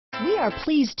We are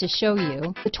pleased to show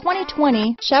you the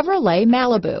 2020 Chevrolet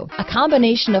Malibu, a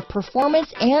combination of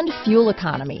performance and fuel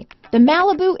economy. The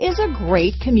Malibu is a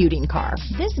great commuting car.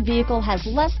 This vehicle has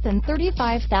less than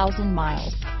 35,000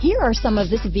 miles. Here are some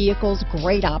of this vehicle's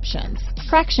great options: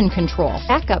 traction control,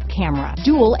 backup camera,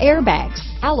 dual airbags,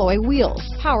 alloy wheels,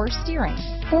 power steering,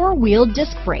 four-wheel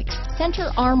disc brakes, center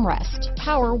armrest,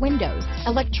 power windows,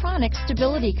 electronic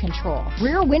stability control,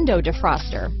 rear window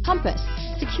defroster, compass,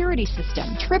 security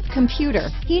system, trip computer,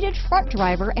 heated front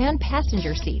driver and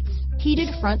passenger seats, heated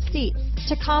front seats,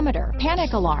 tachometer,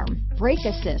 panic alarm, brake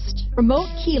assist, remote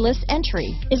keyless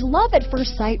entry. Is love at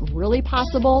first sight really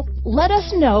possible? Let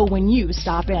us know when you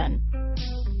stop in.